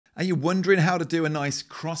Are you wondering how to do a nice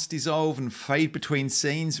cross dissolve and fade between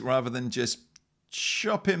scenes rather than just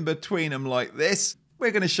chopping between them like this?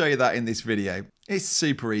 We're going to show you that in this video. It's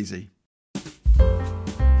super easy.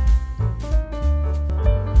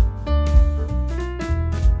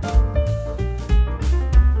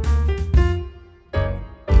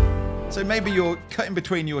 So maybe you're cutting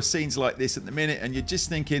between your scenes like this at the minute and you're just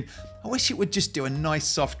thinking, I wish it would just do a nice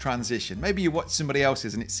soft transition. Maybe you watch somebody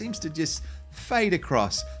else's and it seems to just fade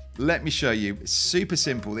across. Let me show you. It's super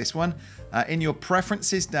simple, this one. In your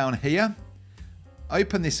preferences down here,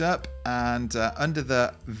 open this up and under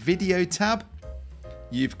the video tab,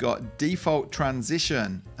 you've got default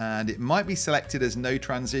transition and it might be selected as no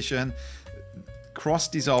transition. Cross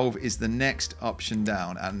dissolve is the next option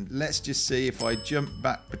down, and let's just see if I jump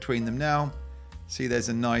back between them now. See, there's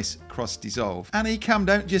a nice cross dissolve. And Ecamm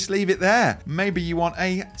don't just leave it there. Maybe you want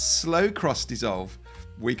a slow cross dissolve.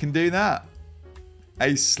 We can do that.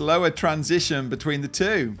 A slower transition between the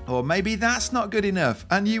two. Or maybe that's not good enough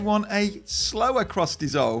and you want a slower cross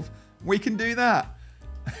dissolve. We can do that.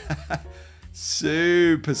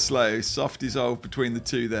 Super slow, soft dissolve between the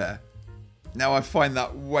two there. Now, I find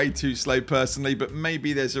that way too slow personally, but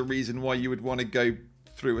maybe there's a reason why you would want to go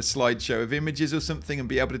through a slideshow of images or something and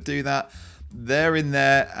be able to do that. They're in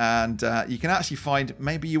there, and you can actually find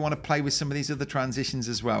maybe you want to play with some of these other transitions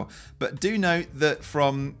as well. But do note that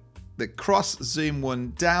from the cross zoom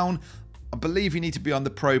one down, I believe you need to be on the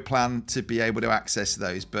pro plan to be able to access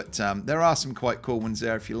those. But there are some quite cool ones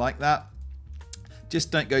there if you like that. Just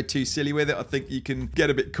don't go too silly with it. I think you can get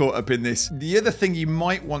a bit caught up in this. The other thing you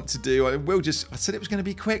might want to do, I said it was going to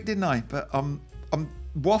be quick, didn't I? But I'm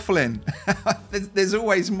waffling. There's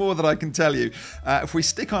always more that I can tell you. If we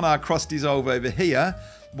stick on our cross dissolve over here,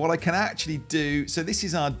 what I can actually do, so this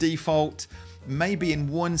is our default. Maybe in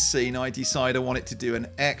one scene I decide I want it to do an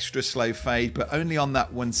extra slow fade, but only on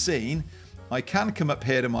that one scene. I can come up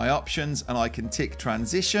here to my options and I can tick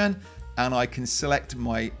transition, and I can select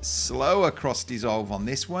my slower cross dissolve on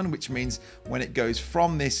this one, which means when it goes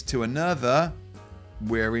from this to another,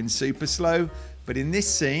 we're in super slow. But in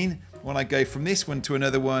this scene, when I go from this one to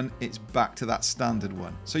another one, it's back to that standard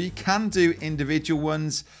one. So you can do individual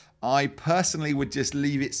ones. I personally would just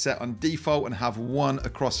leave it set on default and have one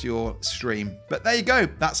across your stream. But there you go.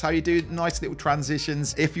 That's how you do nice little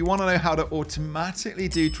transitions. If you want to know how to automatically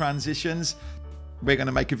do transitions, we're going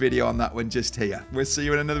to make a video on that one just here. We'll see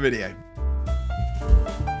you in another video.